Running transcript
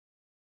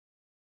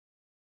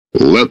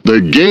Let the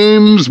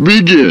games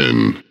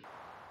begin.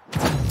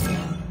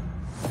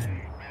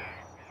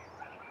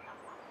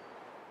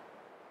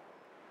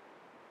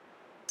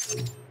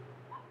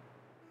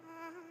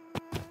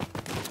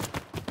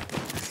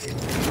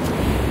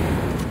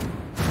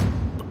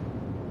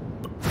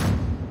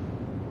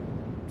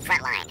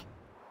 Frontline.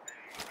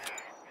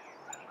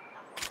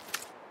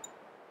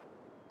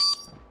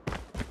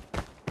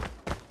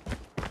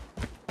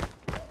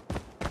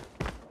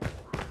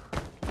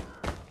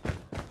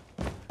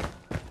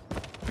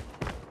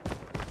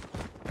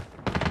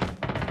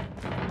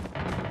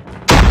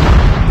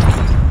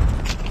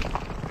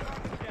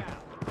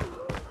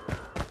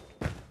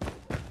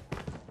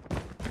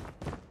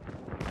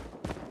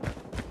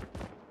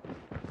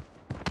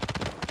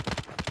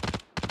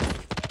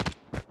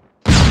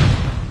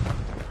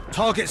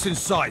 Targets in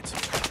sight.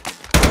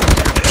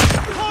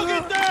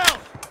 Target down!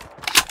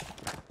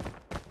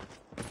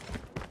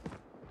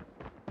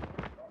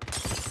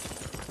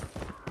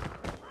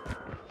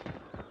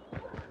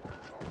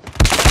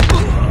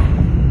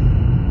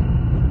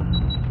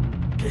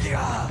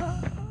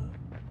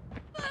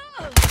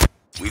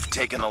 We've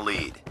taken the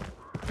lead.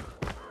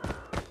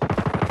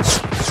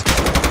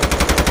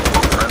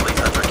 Friendly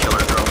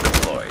hunter-killer drone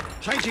deployed.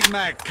 Changing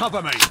mag,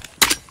 cover me.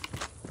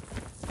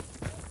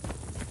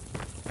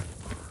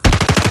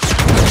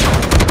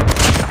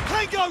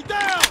 Go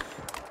down!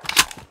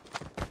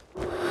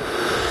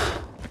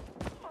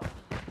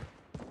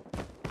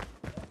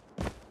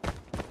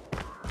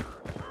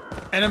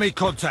 Enemy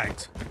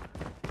contact.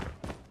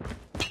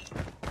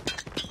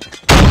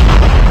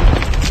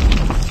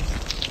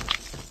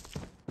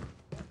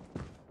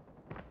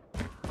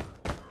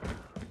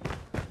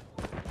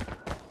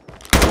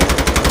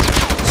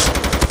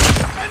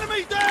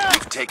 Enemy down!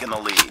 We've taken the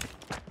lead.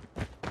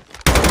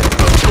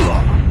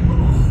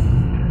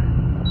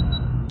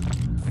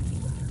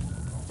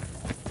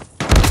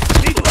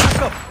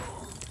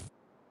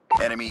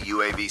 Enemy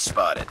UAV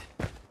spotted.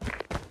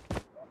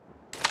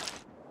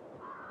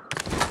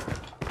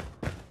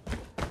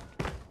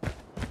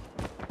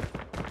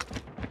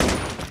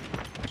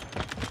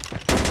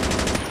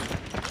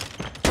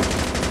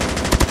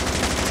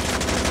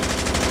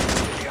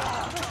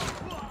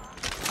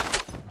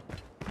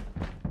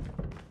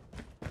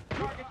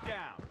 Target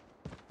down.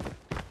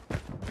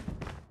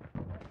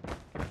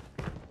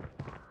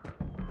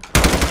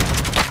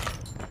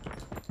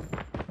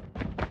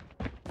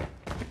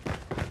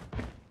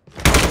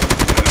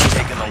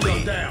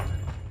 Lead. Down.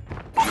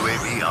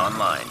 UAV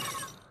online.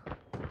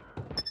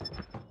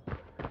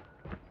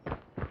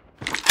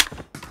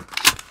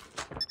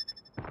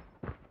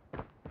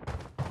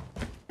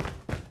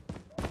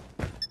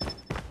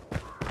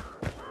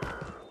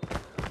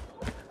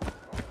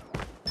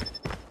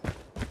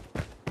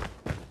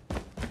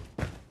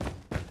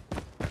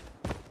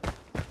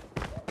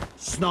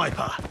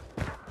 Sniper.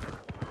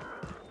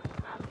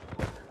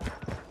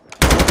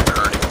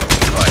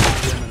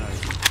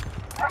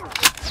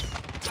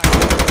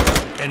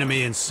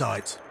 Enemy in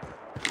sight.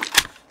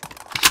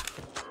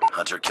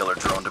 Hunter-killer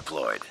drone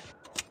deployed.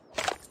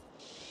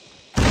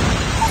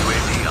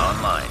 UAV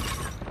online.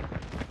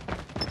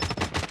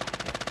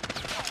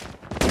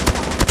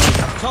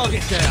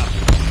 Target down.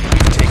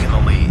 We've taken the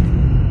lead.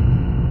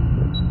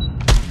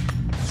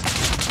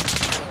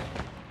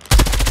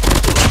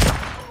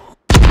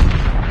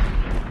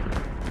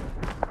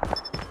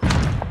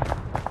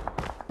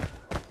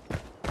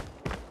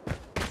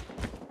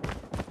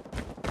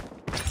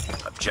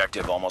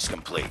 Objective almost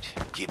complete.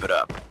 Keep it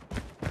up.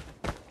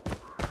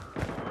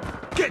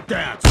 Get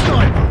down,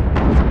 sniper!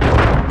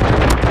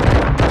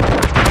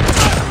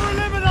 Sniper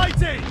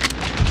eliminated!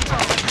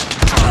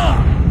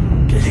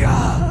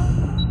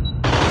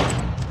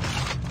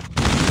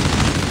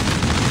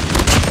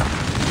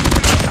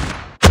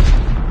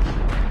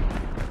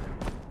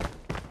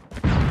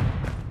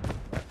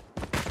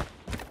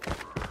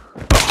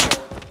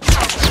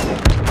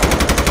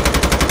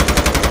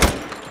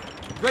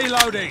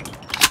 Reloading!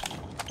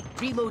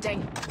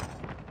 Reloading.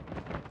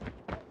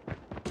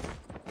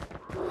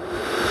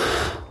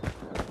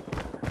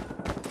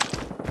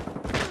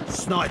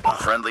 Sniper.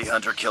 Friendly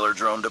hunter-killer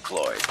drone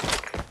deployed.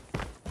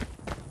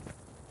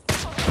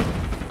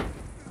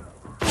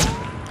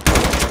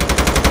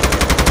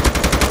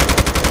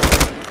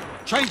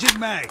 Changing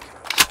mag.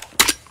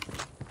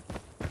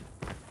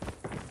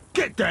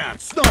 Get down,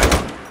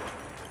 sniper.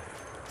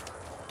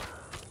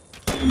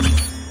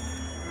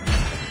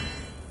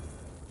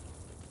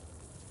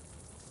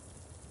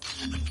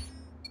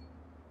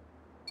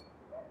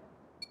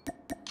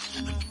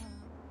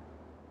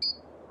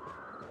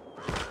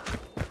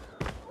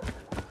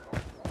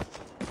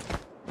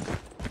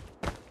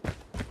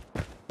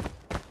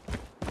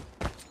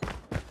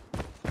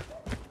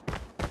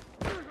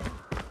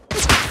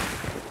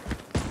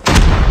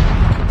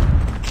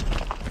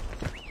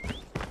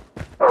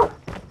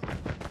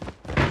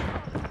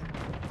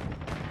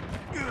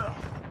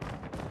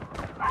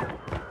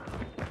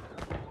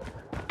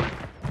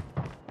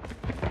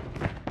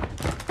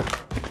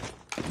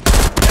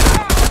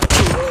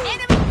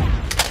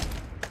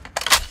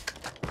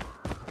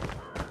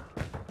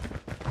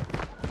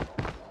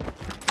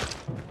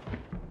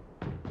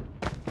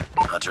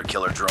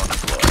 Hunter-killer drone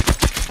deployed.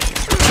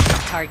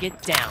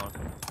 Target down.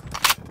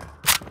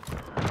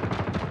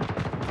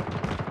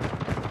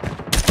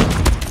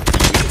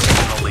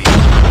 Taking the lead.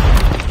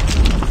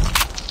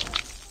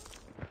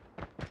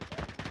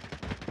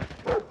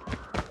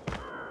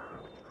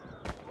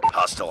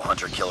 Hostile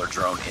hunter-killer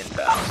drone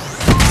inbound.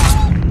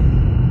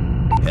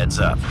 Heads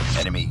up.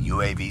 Enemy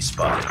UAV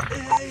spotted.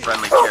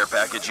 Friendly care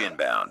package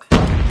inbound.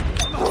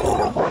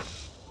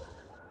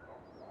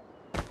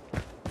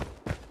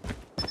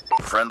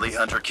 Friendly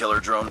hunter-killer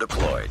drone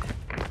deployed.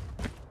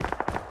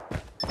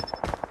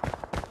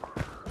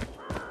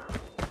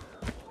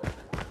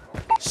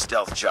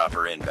 Stealth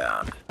chopper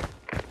inbound.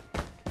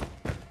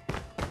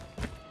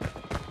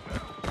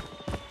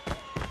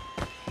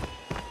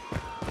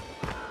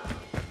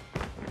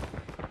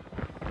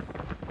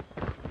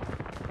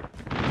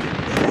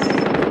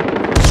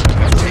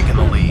 Taking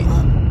the lead.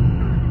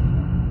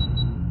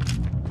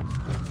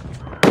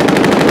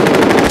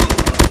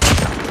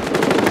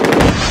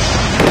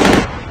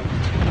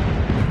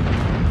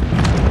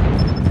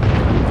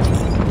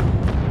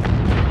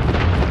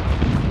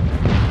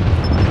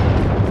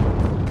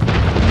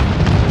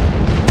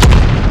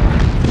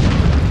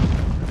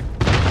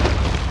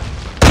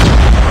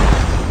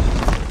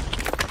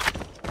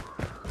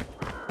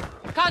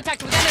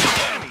 Contact with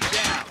enemy.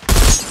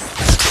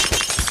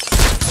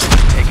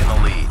 Taking the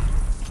lead.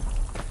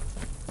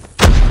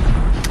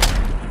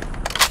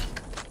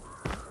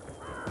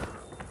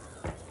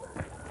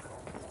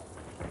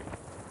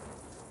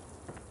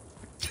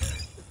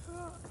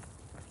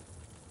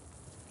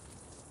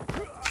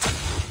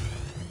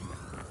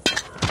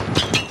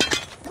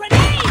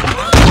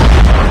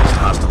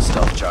 Hostile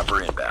stealth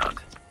chopper inbound.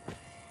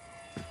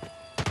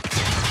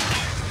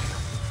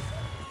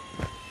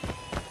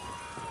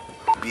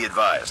 Be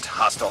advised,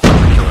 hostile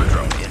hunter-killer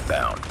drone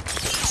inbound.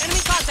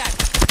 Enemy contact.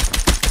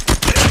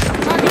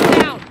 Target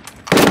down.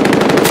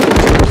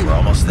 We're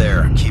almost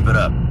there. Keep it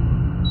up.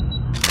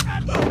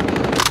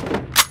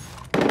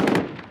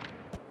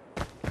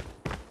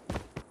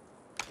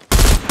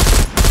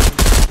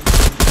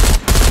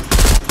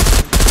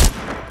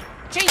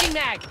 Changing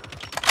mag.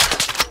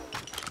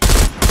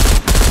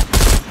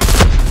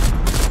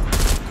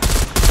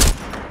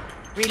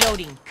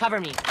 Reloading. Cover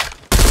me.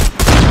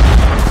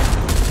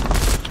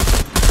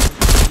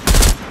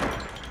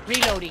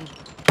 Reloading.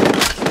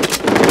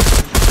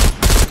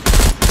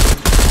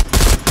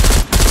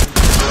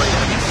 Destroy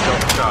enemy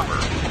stealth chopper.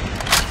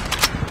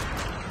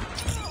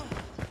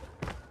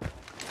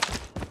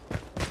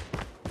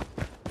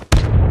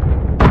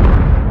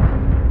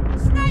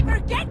 Sniper,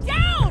 get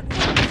down!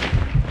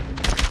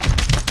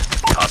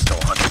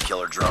 Hostile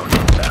hunter-killer drone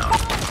inbound.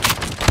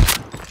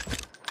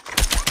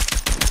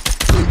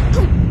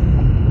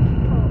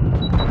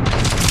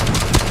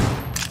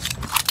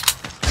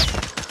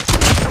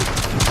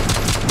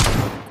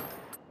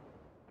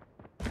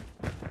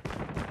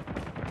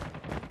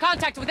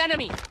 Contact with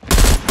enemy.